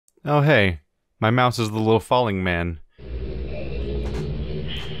Oh hey, my mouse is the little falling man.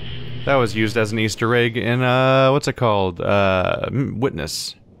 That was used as an Easter egg in, what's it called?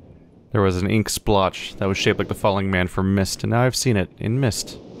 Witness. There was an ink splotch that was shaped like the falling man from Myst, and now I've seen it in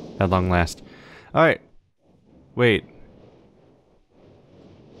Myst at long last. Alright. Wait.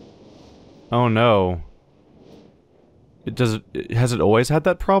 Oh no. Has it always had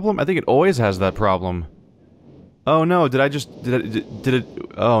that problem? I think it always has that problem. Oh no, did it,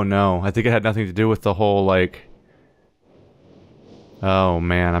 oh no, I think it had nothing to do with the whole, like... Oh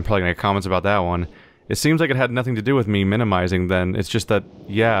man, I'm probably gonna get comments about that one. It seems like it had nothing to do with me minimizing then, it's just that,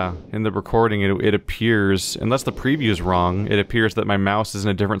 yeah, in the recording it appears, unless the preview's wrong, it appears that my mouse is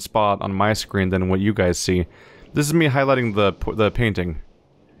in a different spot on my screen than what you guys see. This is me highlighting the painting.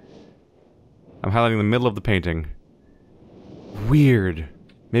 I'm highlighting the middle of the painting. Weird.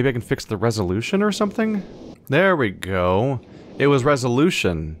 Maybe I can fix the resolution or something? There we go. It was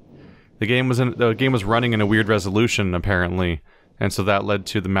resolution. The game was running in a weird resolution, apparently. And so that led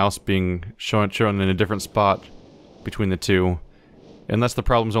to the mouse being shown in a different spot between the two. Unless the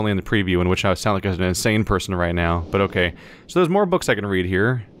problem's only in the preview, in which I sound like an insane person right now. But okay. So there's more books I can read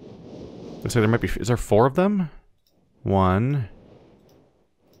here. Looks like there might be... Is there 4 of them? 1...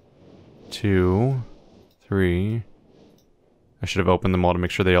 2... 3... I should have opened them all to make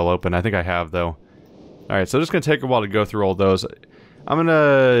sure they all open. I think I have, though. Alright, so it's just gonna take a while to go through all those. I'm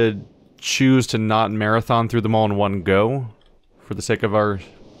gonna choose to not marathon through them all in one go, for the sake of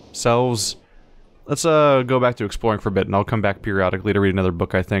ourselves. Let's go back to exploring for a bit, and I'll come back periodically to read another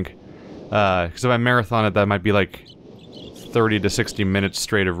book, I think. Because if I marathon it, that might be like 30 to 60 minutes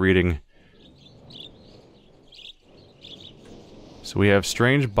straight of reading. So we have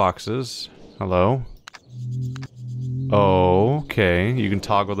strange boxes. Hello. Okay, you can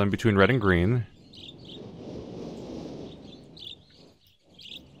toggle them between red and green.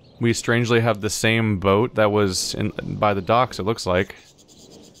 We strangely have the same boat that was by the docks, it looks like.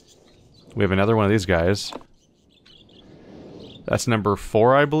 We have another one of these guys. That's number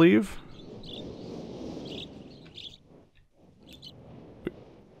 4, I believe.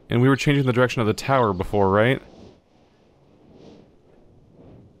 And we were changing the direction of the tower before, right?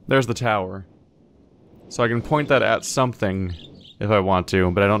 There's the tower. So I can point that at something if I want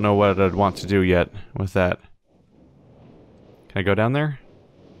to, but I don't know what I'd want to do yet with that. Can I go down there?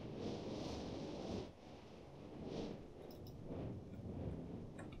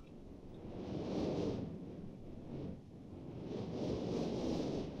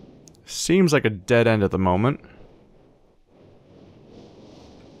 Seems like a dead end at the moment.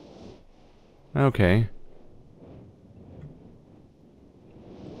 Okay.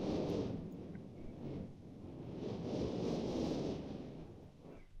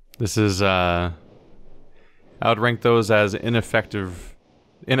 This is, I would rank those as ineffective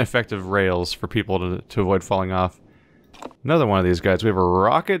rails for people to avoid falling off. Another one of these guys. We have a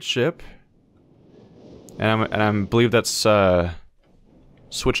rocket ship. And I believe that's,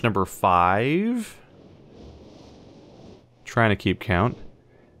 switch number 5? Trying to keep count.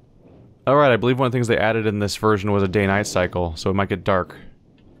 Alright, I believe one of the things they added in this version was a day-night cycle, so it might get dark.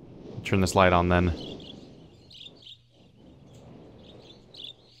 Turn this light on then.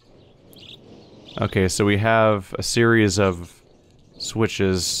 Okay, so we have a series of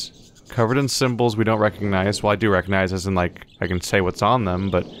switches covered in symbols we don't recognize. Well, I do recognize, as in, like, I can say what's on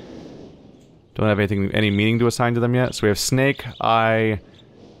them, but don't have any meaning to assign to them yet. So we have snake, eye,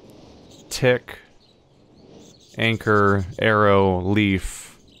 tick, anchor, arrow,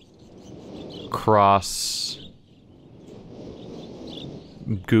 leaf, cross,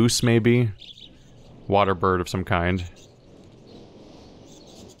 goose, maybe? Water bird of some kind.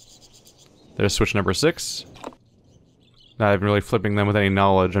 There's switch number 6. Not even really flipping them with any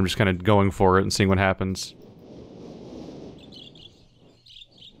knowledge, I'm just kind of going for it and seeing what happens.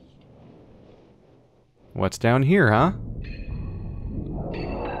 What's down here, huh?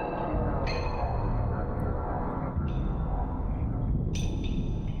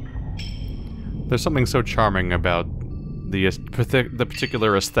 There's something so charming about the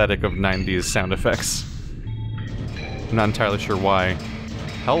particular aesthetic of 90s sound effects. I'm not entirely sure why.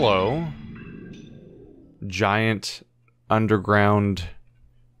 Hello. Giant underground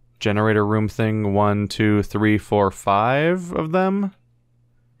generator room thing. 1, 2, 3, 4, 5 of them.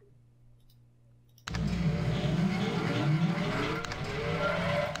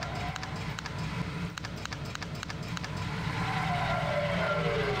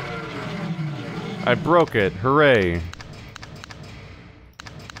 I broke it. Hooray.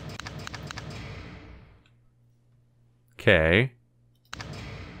 Okay.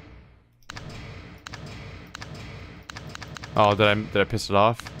 Oh, did I piss it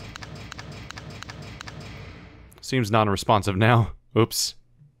off? Seems non-responsive now. Oops.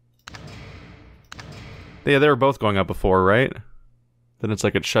 Yeah, they were both going up before, right? Then it's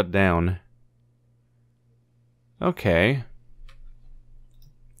like it shut down. Okay.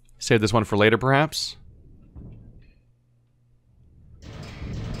 Save this one for later, perhaps?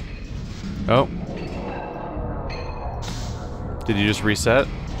 Oh. Did you just reset?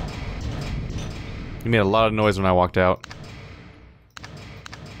 You made a lot of noise when I walked out.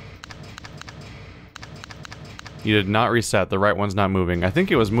 You did not reset. The right one's not moving. I think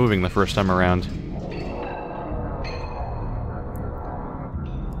it was moving the first time around.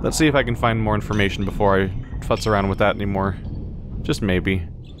 Let's see if I can find more information before I futz around with that anymore. Just maybe.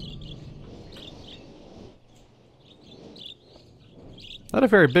 Not a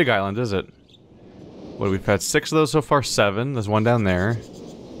very big island, is it? What, we've had 6 of those so far? 7. There's one down there.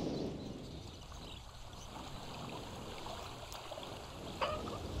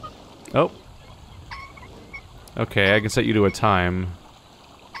 Oh. Okay, I can set you to a time.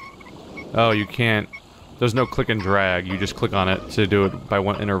 Oh, you can't. There's no click and drag. You just click on it to do it by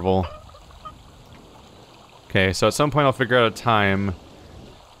one interval. Okay, so at some point I'll figure out a time.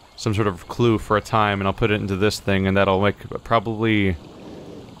 Some sort of clue for a time, and I'll put it into this thing, and that'll make probably...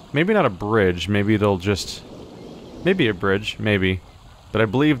 Maybe not a bridge. Maybe it'll just... Maybe a bridge. Maybe. But I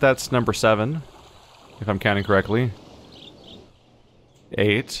believe that's number 7. If I'm counting correctly.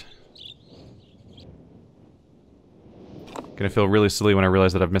 8. Gonna feel really silly when I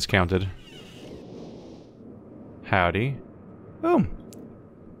realize that I've miscounted. Howdy. Oh.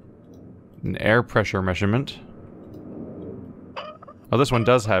 An air pressure measurement. Oh, this one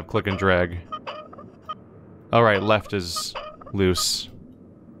does have click and drag. Alright, left is loose.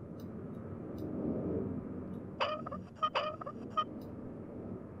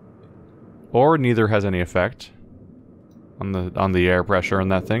 Or neither has any effect on the air pressure on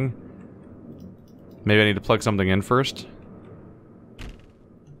that thing. Maybe I need to plug something in first.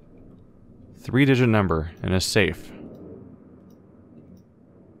 3-digit number and is safe.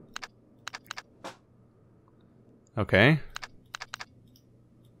 Okay.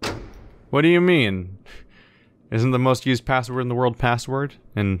 What do you mean? Isn't the most used password in the world password?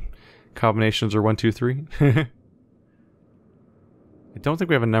 And combinations are 1, 2, 3? I don't think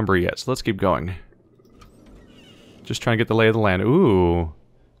we have a number yet, so let's keep going. Just trying to get the lay of the land. Ooh.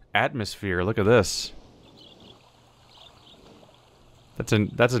 Atmosphere, look at this. That's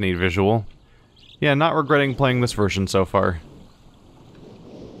a neat visual. Yeah, not regretting playing this version so far.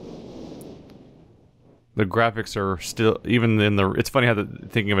 The graphics are still, even in the... It's funny how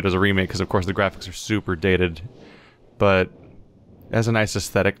thinking of it as a remake, because of course the graphics are super dated. But it has a nice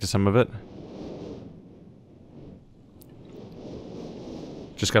aesthetic to some of it.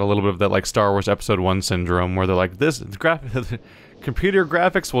 Just got a little bit of that, like, Star Wars Episode 1 syndrome, where they're like, computer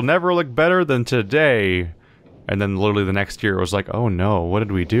graphics will never look better than today. And then literally the next year it was like, oh no, what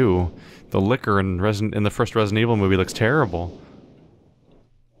did we do? The liquor in the first Resident Evil movie looks terrible.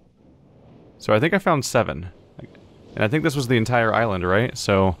 So I think I found 7. And I think this was the entire island, right?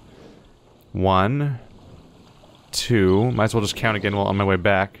 So 1, 2, might as well just count again while on my way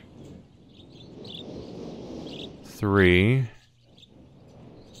back. 3.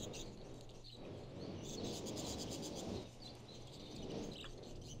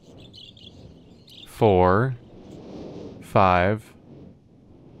 4, 5,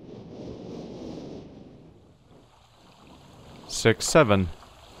 6, 7.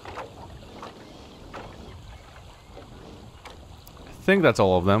 I think that's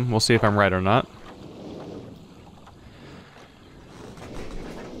all of them. We'll see if I'm right or not.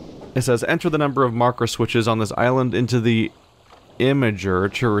 It says, enter the number of marker switches on this island into the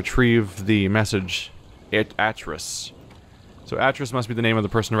imager to retrieve the message Atris. So Atris must be the name of the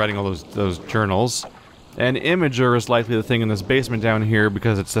person writing all those journals. And imager is likely the thing in this basement down here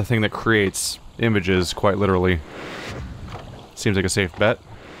because it's the thing that creates images, quite literally. Seems like a safe bet.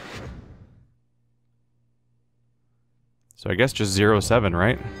 So I guess just 07,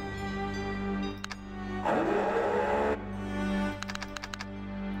 right?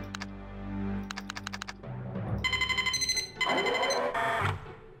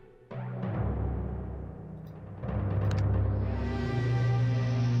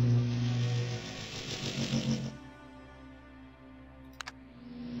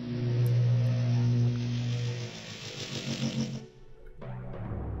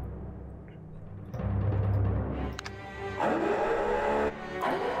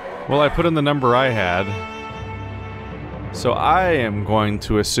 Well, I put in the number I had, so I am going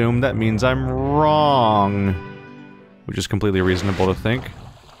to assume that means I'm wrong, which is completely reasonable to think.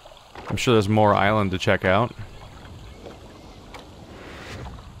 I'm sure there's more island to check out.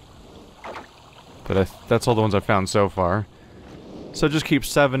 but that's all the ones I've found so far. So just keep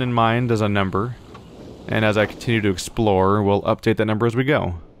 7 in mind as a number, and as I continue to explore, we'll update that number as we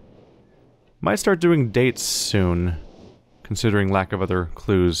go. Might start doing dates soon, considering lack of other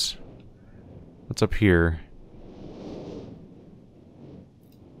clues. What's up here?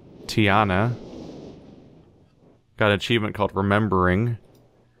 Tiana. Got an achievement called Remembering.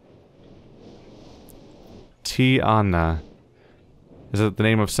 Tiana. Is it the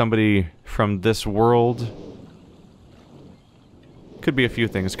name of somebody from this world? Could be a few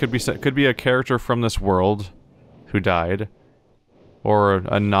things. Could be a character from this world who died, or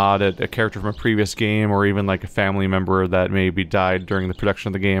a nod at a character from a previous game, or even like a family member that maybe died during the production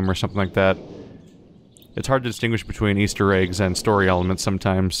of the game or something like that. It's hard to distinguish between Easter eggs and story elements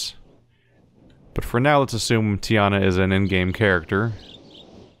sometimes. But for now, let's assume Tiana is an in-game character.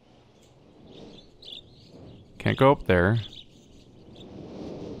 Can't go up there.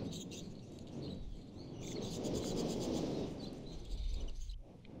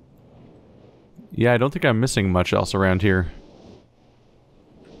 Yeah, I don't think I'm missing much else around here.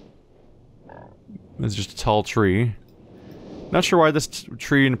 It's just a tall tree. Not sure why this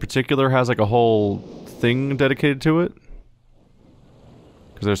tree in particular has like a whole thing dedicated to it.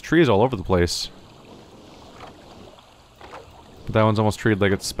 Because there's trees all over the place. But that one's almost treated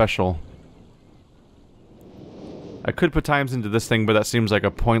like it's special. I could put times into this thing, but that seems like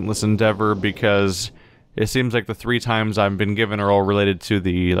a pointless endeavor because it seems like the 3 times I've been given are all related to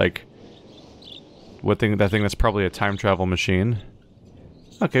the, like, that thing that's probably a time travel machine.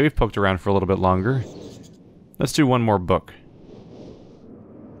 Okay, we've poked around for a little bit longer. Let's do one more book.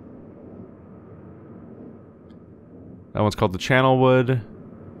 That one's called the Channelwood.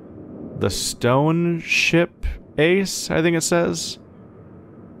 The Stoneship Age, I think it says.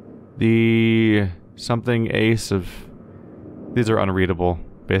 The something Ace of... These are unreadable,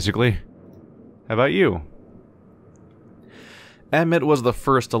 basically. How about you? Emmett was the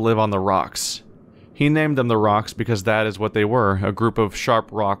first to live on the rocks. He named them the rocks because that is what they were, a group of sharp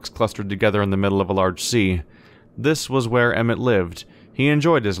rocks clustered together in the middle of a large sea. This was where Emmett lived. He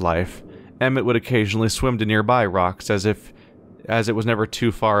enjoyed his life. Emmett would occasionally swim to nearby rocks as it was never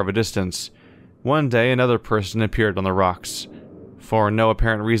too far of a distance. One day another person appeared on the rocks, for no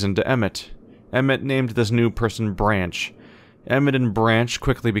apparent reason to Emmett. Emmett named this new person Branch. Emmett and Branch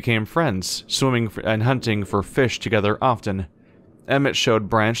quickly became friends, swimming and hunting for fish together often. Emmett showed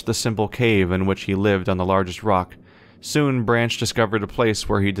Branch the simple cave in which he lived on the largest rock. Soon Branch discovered a place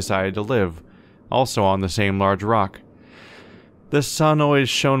where he decided to live, also on the same large rock. The sun always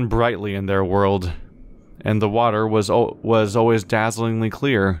shone brightly in their world, and the water was always dazzlingly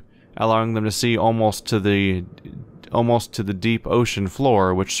clear, allowing them to see almost to the deep ocean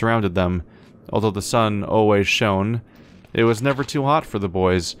floor which surrounded them. Although the sun always shone, it was never too hot for the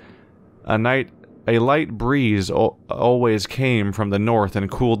boys. A light breeze always came from the north and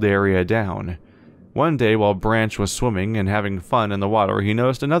cooled the area down. One day, while Branch was swimming and having fun in the water, he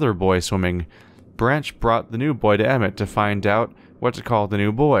noticed another boy swimming. Branch brought the new boy to Emmett to find out what to call the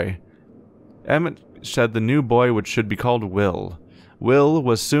new boy. Emmett said the new boy should be called Will. Will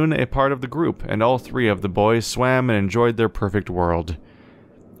was soon a part of the group, and all 3 of the boys swam and enjoyed their perfect world.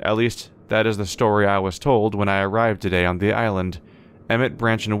 At least, that is the story I was told when I arrived today on the island. Emmett,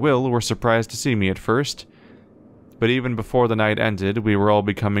 Branch, and Will were surprised to see me at first, but even before the night ended, we were all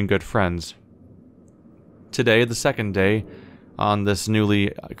becoming good friends. Today, the second day, on this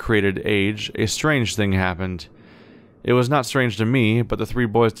newly created age, a strange thing happened. It was not strange to me, but the 3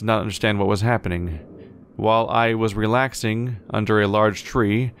 boys did not understand what was happening. While I was relaxing under a large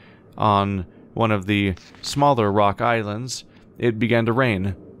tree on one of the smaller rock islands, it began to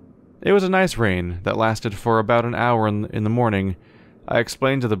rain. It was a nice rain that lasted for about an hour in the morning. I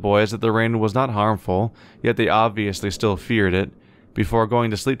explained to the boys that the rain was not harmful, yet they obviously still feared it. Before going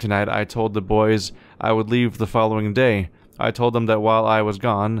to sleep tonight, I told the boys I would leave the following day. I told them that while I was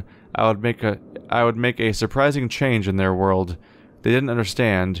gone, I would make a surprising change in their world. They didn't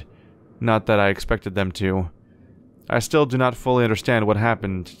understand, not that I expected them to. I still do not fully understand what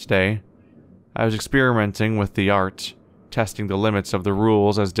happened today. I was experimenting with the art, testing the limits of the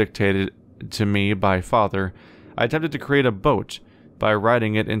rules as dictated to me by Father. I attempted to create a boat by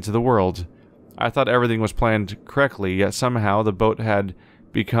riding it into the world. I thought everything was planned correctly, yet somehow the boat had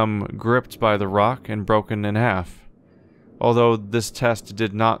become gripped by the rock and broken in half. Although this test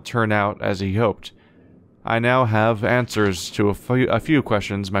did not turn out as he hoped, I now have answers to a few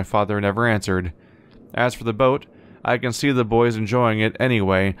questions my father never answered. As for the boat, I can see the boys enjoying it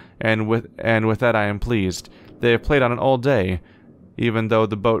anyway, and with that I am pleased. They have played on it all day. Even though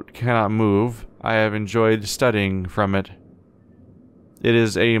the boat cannot move, I have enjoyed studying from it. It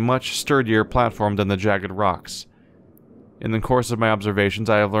is a much sturdier platform than the jagged rocks. In the course of my observations,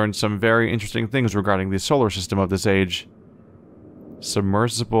 I have learned some very interesting things regarding the solar system of this age.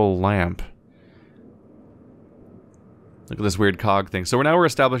 Submersible lamp. Look at this weird cog thing. So we're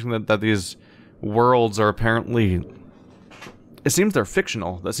establishing that these worlds are apparently... It seems they're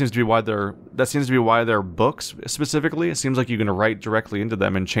fictional. That seems to be why they're books, specifically. It seems like you can write directly into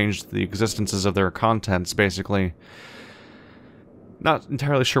them and change the existences of their contents, basically. Not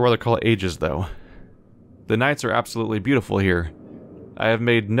entirely sure why they're called ages, though. The nights are absolutely beautiful here. I have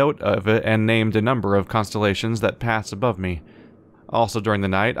made note of it and named a number of constellations that pass above me. Also during the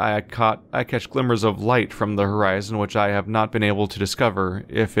night, I catch glimmers of light from the horizon which I have not been able to discover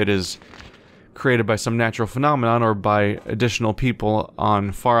if it is created by some natural phenomenon or by additional people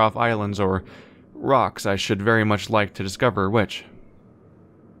on far-off islands or rocks. I should very much like to discover which.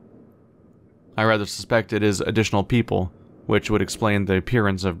 I rather suspect it is additional people, which would explain the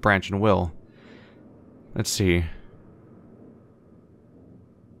appearance of Branch and Will. Let's see.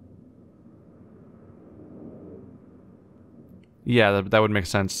 Yeah, that would make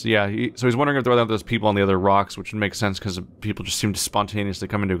sense. Yeah, so he's wondering if there are those people on the other rocks, which would make sense because people just seem to spontaneously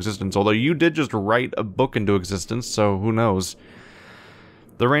come into existence. Although you did just write a book into existence, so who knows.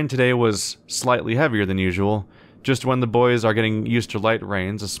 The rain today was slightly heavier than usual. Just when the boys are getting used to light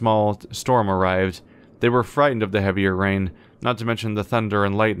rains, a small storm arrived. They were frightened of the heavier rain, not to mention the thunder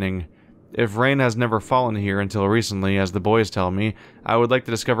and lightning. If rain has never fallen here until recently, as the boys tell me, I would like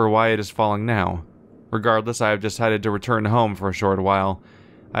to discover why it is falling now. Regardless, I have decided to return home for a short while.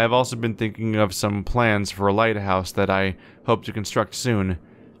 I have also been thinking of some plans for a lighthouse that I hope to construct soon.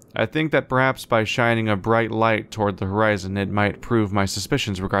 I think that perhaps by shining a bright light toward the horizon it might prove my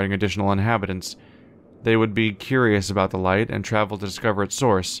suspicions regarding additional inhabitants. They would be curious about the light and travel to discover its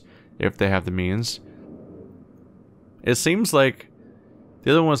source, if they have the means. It seems like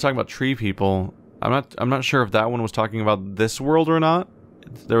the other one was talking about tree people. I'm not sure if that one was talking about this world or not.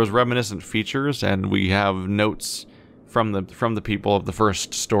 There was reminiscent features, and we have notes from the people of the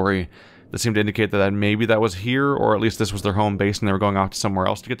first story that seem to indicate that maybe that was here, or at least this was their home base, and they were going off to somewhere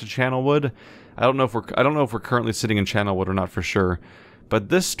else to get to Channelwood. I don't know if we're currently sitting in Channelwood or not for sure, but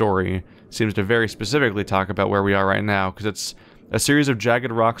this story seems to very specifically talk about where we are right now, because it's a series of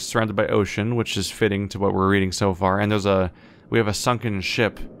jagged rocks surrounded by ocean, which is fitting to what we're reading so far, and we have a sunken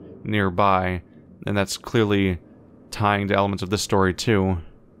ship nearby, and that's clearly tying to elements of this story too,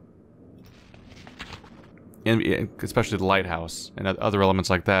 and especially the lighthouse and other elements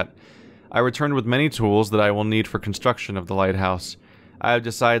like that. I returned with many tools that I will need for construction of the lighthouse. I have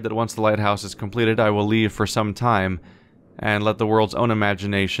decided that once the lighthouse is completed, I will leave for some time and let the world's own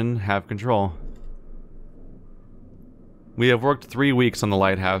imagination have control. We have worked 3 weeks on the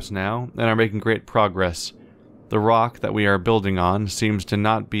lighthouse now and are making great progress. The rock that we are building on seems to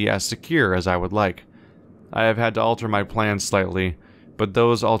not be as secure as I would like. I have had to alter my plans slightly, but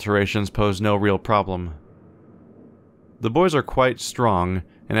those alterations pose no real problem. The boys are quite strong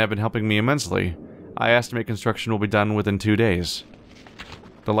and have been helping me immensely. I estimate construction will be done within 2 days.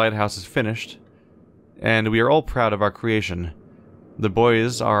 The lighthouse is finished, and we are all proud of our creation. The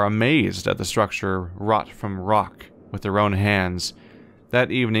boys are amazed at the structure wrought from rock with their own hands. That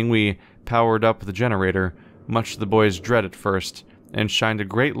evening we powered up the generator, much to the boys' dread at first, and shined a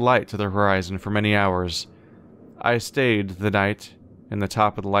great light to the horizon for many hours. I stayed the night in the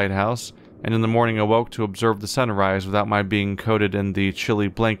top of the lighthouse, and in the morning awoke to observe the sunrise without my being coated in the chilly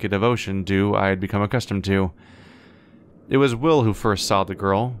blanket of ocean dew I had become accustomed to. It was Will who first saw the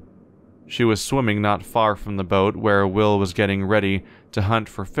girl. She was swimming not far from the boat, where Will was getting ready to hunt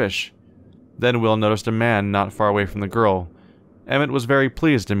for fish. Then Will noticed a man not far away from the girl. Emmett was very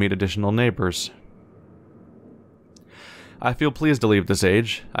pleased to meet additional neighbors. I feel pleased to leave this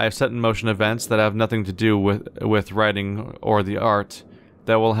age. I have set in motion events that have nothing to do with writing or the art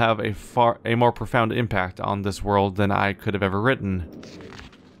that will have a more profound impact on this world than I could have ever written.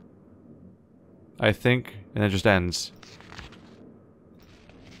 I think, and it just ends.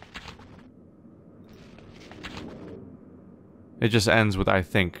 It just ends with I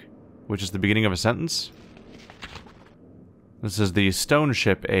think, which is the beginning of a sentence. This is the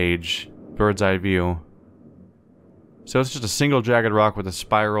Stoneship Age, bird's eye view. So it's just a single jagged rock with a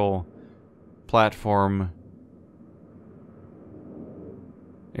spiral platform.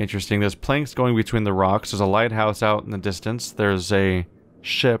 Interesting. There's planks going between the rocks. There's a lighthouse out in the distance. There's a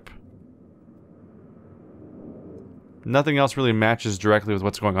ship. Nothing else really matches directly with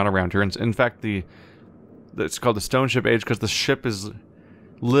what's going on around here. In fact, it's called the Stoneship Age because the ship is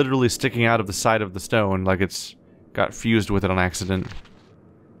literally sticking out of the side of the stone, like it's got fused with it on accident.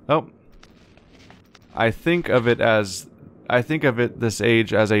 Oh. I think of it as I think of this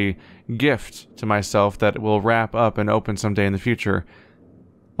age as a gift to myself that will wrap up and open someday in the future,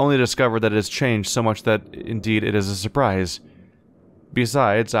 only to discover that it has changed so much that indeed it is a surprise.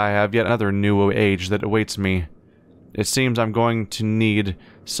 Besides, I have yet another new age that awaits me. It seems I'm going to need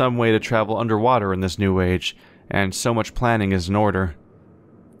some way to travel underwater in this new age, and so much planning is in order.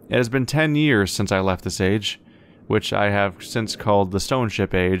 It has been 10 years since I left this age, which I have since called the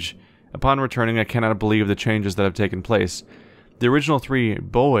Stoneship Age. Upon returning, I cannot believe the changes that have taken place. The original 3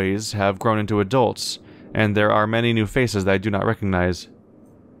 boys have grown into adults, and there are many new faces that I do not recognize.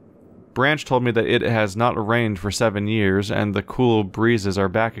 Branch told me that it has not rained for 7 years, and the cool breezes are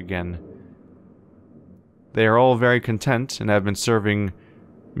back again. They are all very content, and have been serving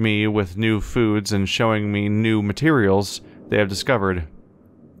me with new foods and showing me new materials they have discovered.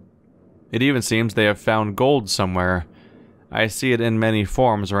 It even seems they have found gold somewhere. I see it in many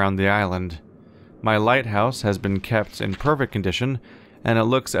forms around the island. My lighthouse has been kept in perfect condition, and it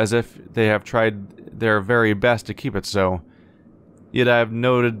looks as if they have tried their very best to keep it so. Yet I have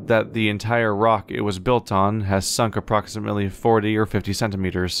noted that the entire rock it was built on has sunk approximately 40 or 50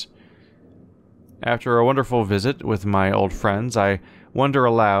 centimeters. After a wonderful visit with my old friends, I wonder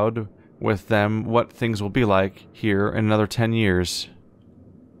aloud with them what things will be like here in another 10 years.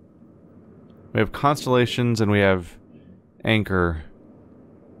 We have constellations and we have anchor.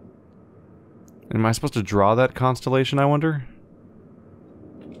 Am I supposed to draw that constellation, I wonder?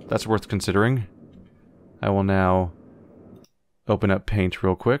 That's worth considering. I will now open up Paint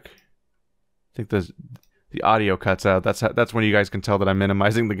real quick. I think the audio cuts out. That's when you guys can tell that I'm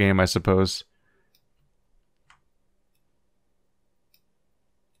minimizing the game, I suppose.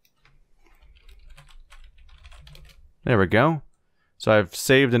 There we go. So I've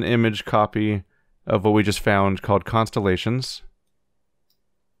saved an image copy of what we just found called Constellations.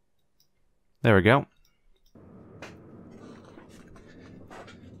 There we go.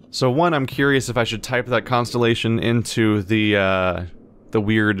 So one, I'm curious if I should type that constellation into the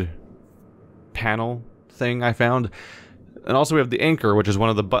weird panel thing I found. And also we have the anchor, which is one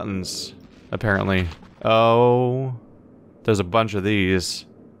of the buttons, apparently. Oh, there's a bunch of these.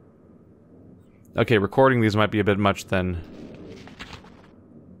 Okay, recording these might be a bit much then.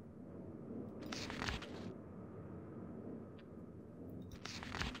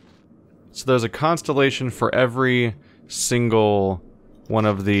 So there's a constellation for every single one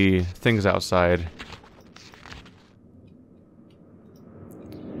of the things outside.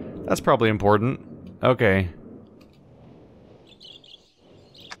 That's probably important. Okay.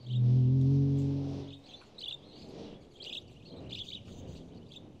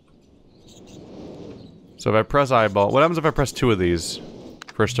 So if I press eyeball, what happens if I press 2 of these?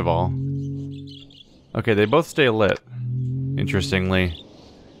 First of all. Okay, they both stay lit. Interestingly.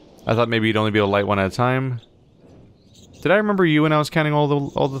 I thought maybe you'd only be able to light one at a time. Did I remember you when I was counting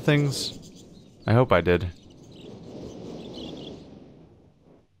all the things? I hope I did.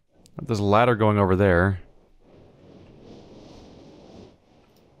 There's a ladder going over there.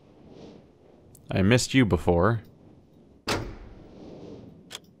 I missed you before.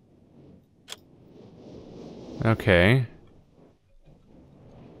 Okay.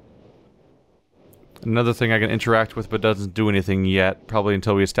 Another thing I can interact with but doesn't do anything yet, probably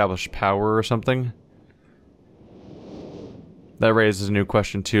until we establish power or something. That raises a new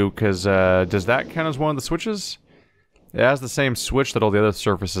question too, because does that count as one of the switches? It has the same switch that all the other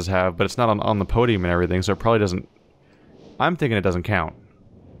surfaces have, but it's not on the podium and everything, so it probably doesn't... I'm thinking it doesn't count.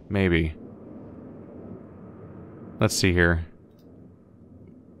 Maybe. Let's see here.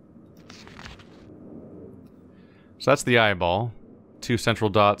 So that's the eyeball. 2 central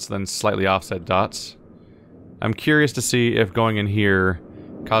dots, then slightly offset dots. I'm curious to see if going in here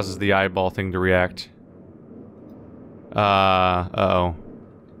causes the eyeball thing to react. Uh-oh.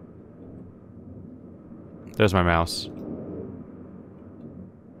 There's my mouse.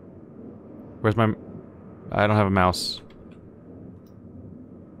 Where's my... I don't have a mouse.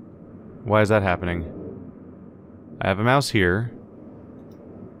 Why is that happening? I have a mouse here.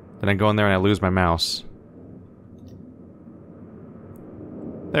 Then I go in there and I lose my mouse.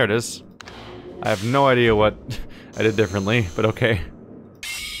 There it is. I have no idea what I did differently, but okay.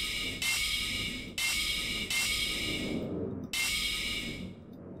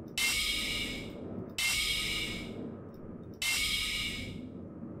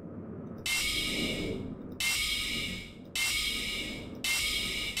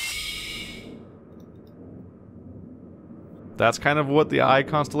 That's kind of what the eye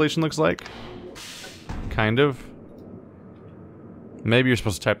constellation looks like. Kind of. Maybe you're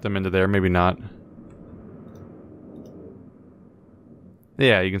supposed to type them into there, maybe not.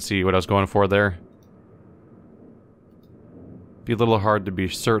 Yeah, you can see what I was going for there. Be a little hard to be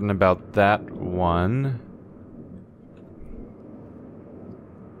certain about that one.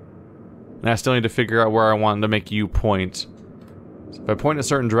 And I still need to figure out where I want to make you point. So if I point in a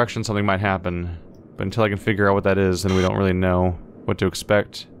certain direction, something might happen. But until I can figure out what that is, then we don't really know what to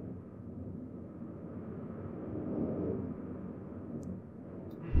expect.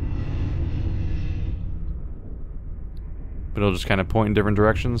 But it'll just kind of point in different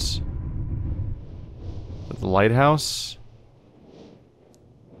directions. The lighthouse?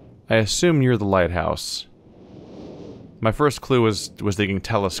 I assume you're the lighthouse. My first clue was thinking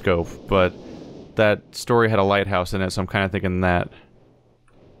telescope, but that story had a lighthouse in it, so I'm kind of thinking that.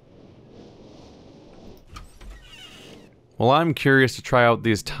 Well, I'm curious to try out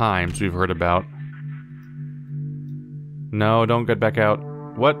these times we've heard about. No, don't get back out.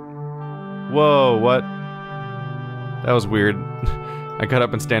 What? Whoa, what? That was weird. I got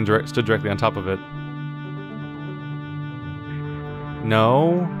up and stood directly on top of it.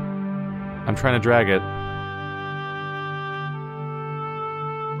 No. I'm trying to drag it.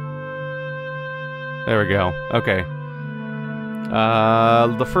 There we go. Okay.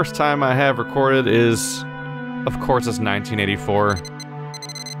 The first time I have recorded is, of course, it's 1984.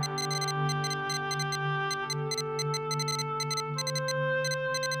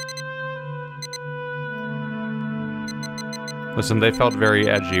 Listen, they felt very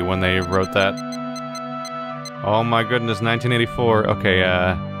edgy when they wrote that. Oh my goodness, 1984. Okay,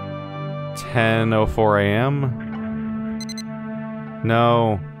 10:04 a.m.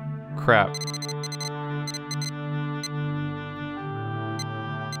 No. Crap.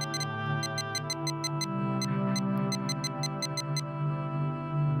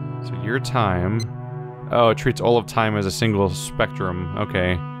 So your time... Oh, it treats all of time as a single spectrum.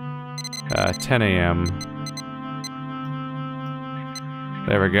 Okay. 10 a.m.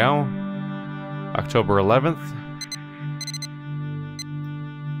 There we go. October 11th.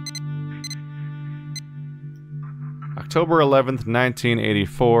 October 11th,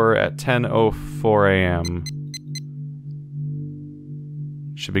 1984 at 10:04 a.m.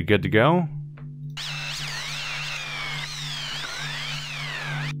 Should be good to go.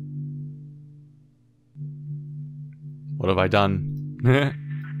 What have I done?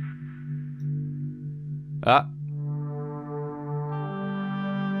 Ah.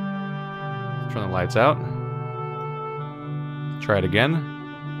 Turn the lights out. Try it again.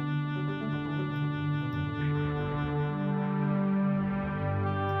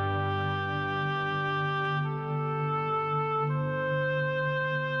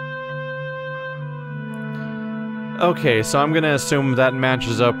 Okay, so I'm gonna assume that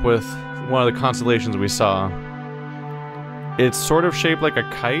matches up with one of the constellations we saw. It's sort of shaped like a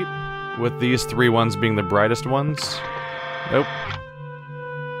kite, with these three ones being the brightest ones. Nope.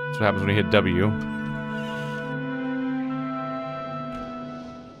 That's what happens when you hit W.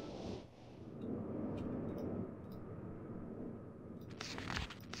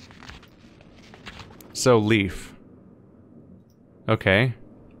 So, leaf. Okay.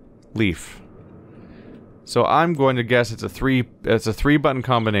 Leaf. So I'm going to guess it's a three button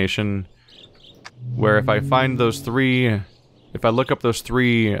combination where if I find those three, if I look up those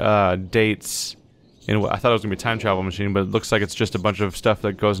three dates in what I thought it was gonna be a time travel machine, but it looks like it's just a bunch of stuff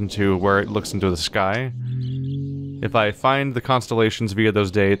that goes into where it looks into the sky. If I find the constellations via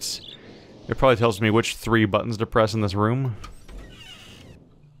those dates, it probably tells me which three buttons to press in this room.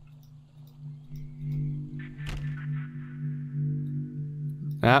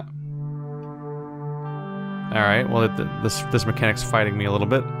 Ah. Alright, well, this mechanic's fighting me a little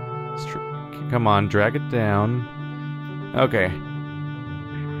bit. Come on, drag it down. Okay.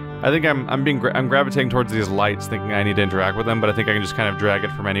 I think I'm gravitating towards these lights, thinking I need to interact with them, but I think I can just kind of drag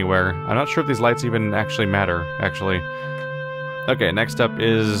it from anywhere. I'm not sure if these lights even actually matter, actually. Okay, next up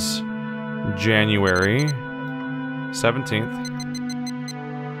is January 17th.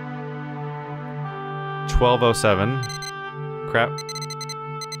 12:07. Crap.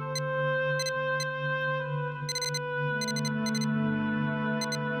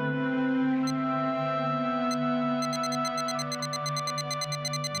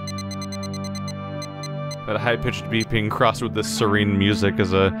 That high-pitched beeping crossed with this serene music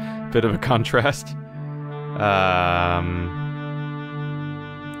is a bit of a contrast.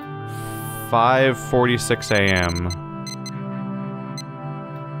 5:46 a.m.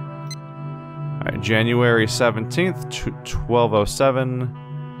 Alright, January 17th, 12:07,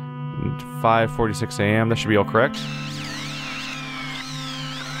 5:46 a.m. That should be all correct.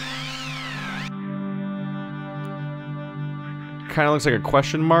 Kind of looks like a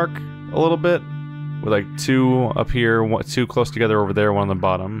question mark a little bit. With like two up here, two close together over there, one on the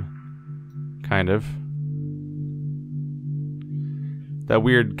bottom. Kind of. that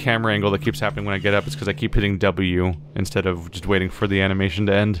weird camera angle that keeps happening when I get up is because I keep hitting W instead of just waiting for the animation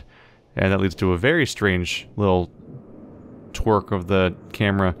to end. And that leads to a very strange little twerk of the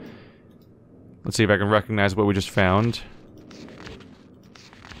camera. Let's see if I can recognize what we just found.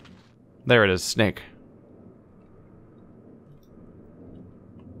 There it is, snake.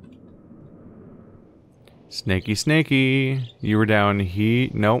 Snakey, snakey. You were down here.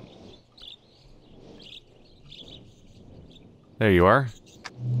 Nope. There you are.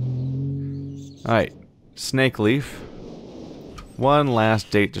 Alright. Snake leaf. One last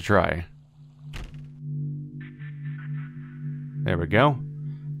date to try. There we go.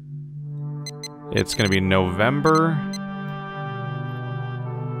 It's gonna be November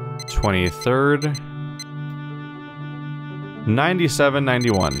 23rd.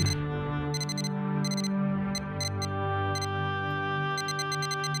 9791.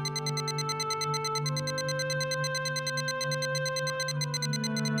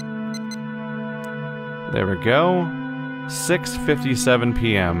 There we go. 6:57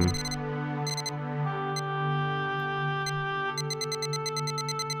 p.m.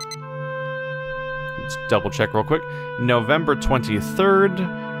 Let's double check real quick. November 23rd,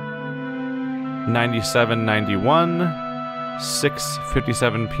 9791,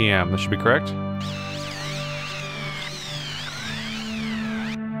 6:57 p.m. That should be correct.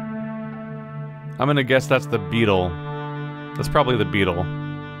 I'm gonna guess that's the beetle. That's probably the beetle.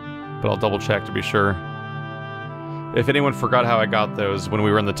 But I'll double check to be sure. If anyone forgot how I got those when we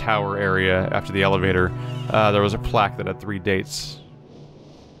were in the tower area after the elevator, there was a plaque that had 3 dates.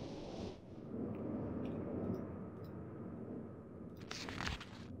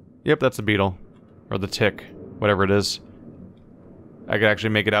 Yep, that's a beetle. Or the tick. Whatever it is. I could actually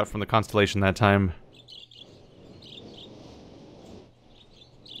make it out from the constellation that time.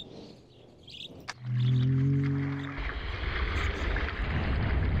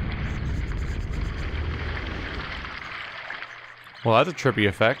 Well, that's a trippy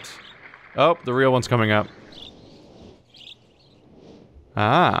effect. Oh, the real one's coming up.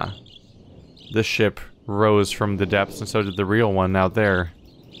 Ah. This ship rose from the depths, and so did the real one out there.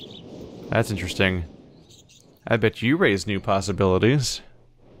 That's interesting. I bet you raise new possibilities.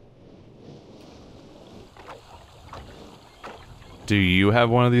 Do you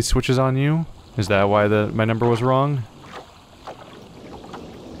have one of these switches on you? Is that why my number was wrong?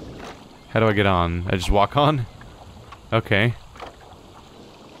 How do I get on? I just walk on? Okay.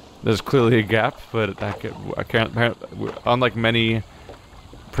 There's clearly a gap, but I can't. Unlike many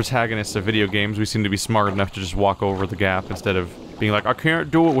protagonists of video games, we seem to be smart enough to just walk over the gap instead of being like, I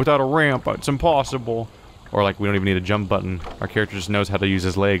can't do it without a ramp, it's impossible. Or like, we don't even need a jump button. Our character just knows how to use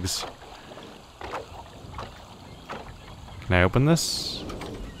his legs. Can I open this?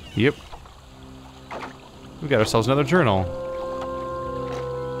 Yep. We got ourselves another journal.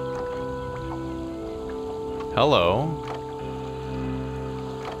 Hello.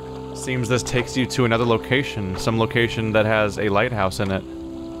 Seems this takes you to another location, some location that has a lighthouse in it.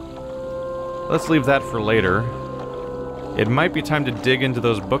 Let's leave that for later. It might be time to dig into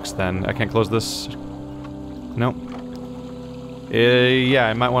those books then. I can't close this. Nope. Yeah,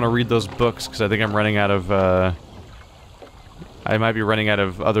 I might want to read those books because I think I'm running out of, I might be running out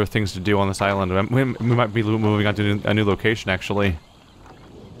of other things to do on this island. We might be moving on to a new location, actually.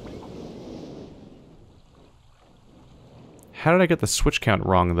 How did I get the switch count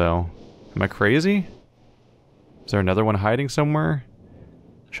wrong, though? Am I crazy? Is there another one hiding somewhere?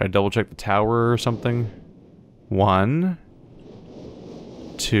 Should I double check the tower or something? 1,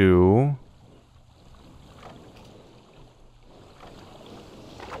 2...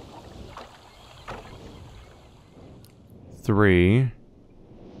 3,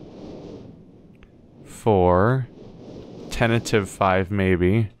 4, tentative 5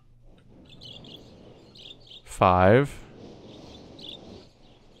 maybe, 5,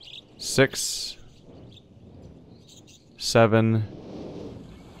 6, 7,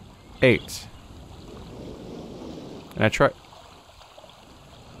 8. And I tried...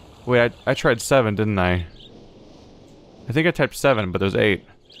 Wait, I tried 7, didn't I? I think I typed 7, but there's 8.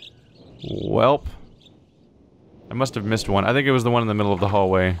 Welp. I must have missed one. I think it was the one in the middle of the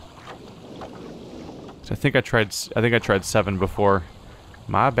hallway. I think I tried 7 before.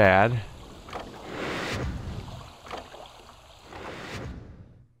 My bad.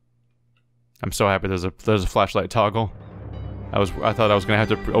 I'm so happy there's a flashlight toggle. I thought I was gonna have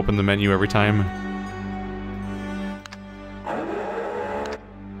to open the menu every time.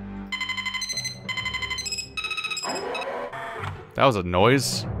 That was a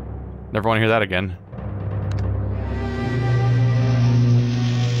noise. Never want to hear that again.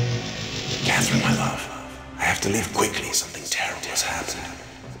 Catherine, my love, I have to leave quickly. Something terrible has happened.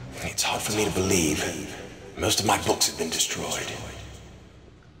 It's hard for me to believe. Most of my books have been destroyed.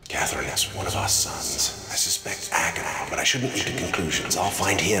 Catherine is one of our sons. I suspect Agonal, but I shouldn't leap to conclusions. I'll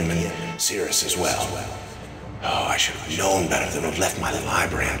find him and Sirrus as well. Oh, I should have known better than to have left my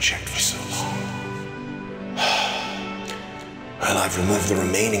library unchecked for so long. Well, I've removed the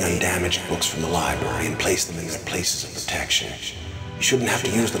remaining undamaged books from the library and placed them in their places of protection. You shouldn't have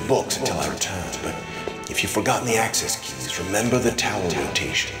to use the books until I return, but if you've forgotten the access keys, remember the tower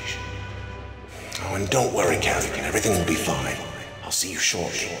rotation. Oh, and don't worry, Catherine, everything will be fine. I'll see you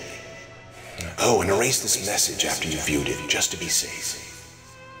shortly. Oh, and erase this message after you've viewed it, just to be safe.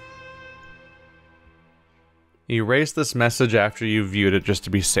 Erase this message after you've viewed it, just to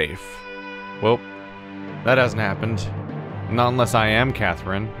be safe. Well, that hasn't happened. Not unless I am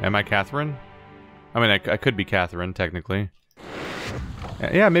Catherine. Am I Catherine? I mean, I could be Catherine, technically.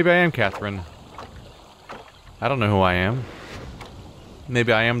 Yeah, maybe I am Catherine. I don't know who I am.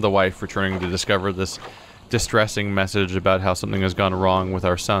 Maybe I am the wife returning to discover this distressing message about how something has gone wrong with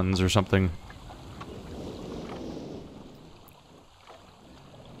our sons or something.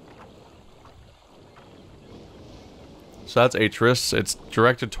 So that's Atris. It's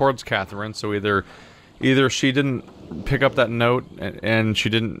directed towards Catherine, so either she didn't pick up that note and she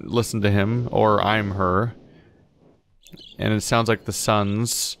didn't listen to him, or I'm her. And it sounds like the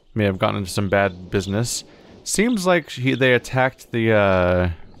sons may have gotten into some bad business. Seems like they attacked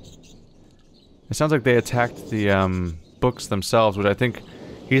the, it sounds like they attacked the, books themselves, which I think...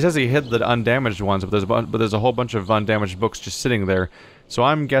 He says he hid the undamaged ones, but there's a whole bunch of undamaged books just sitting there. So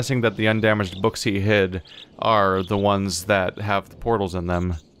I'm guessing that the undamaged books he hid are the ones that have the portals in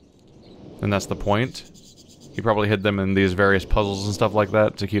them. And that's the point. He probably hid them in these various puzzles and stuff like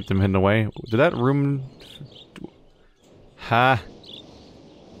that to keep them hidden away. Did that room... Ha!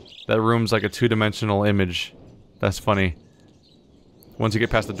 That room's like a two-dimensional image. That's funny. Once you get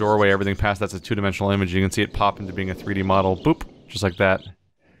past the doorway, everything past that's a two-dimensional image. You can see it pop into being a 3D model. Boop! Just like that.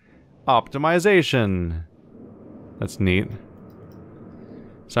 Optimization! That's neat.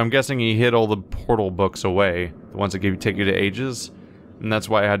 So I'm guessing he hid all the portal books away. The ones that take you to ages. And that's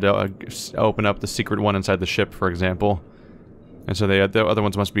why I had to open up the secret one inside the ship, for example. And so the other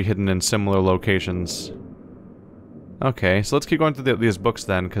ones must be hidden in similar locations. Okay, so let's keep going through these books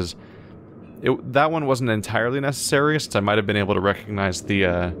then, because that one wasn't entirely necessary, since I might have been able to recognize the,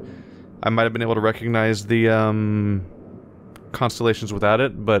 constellations without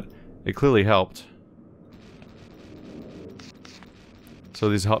it, but it clearly helped. So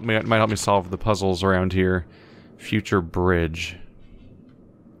these might help me solve the puzzles around here. Future bridge.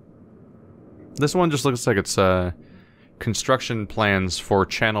 This one just looks like it's construction plans for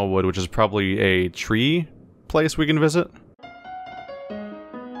Channelwood, which is probably a tree place we can visit.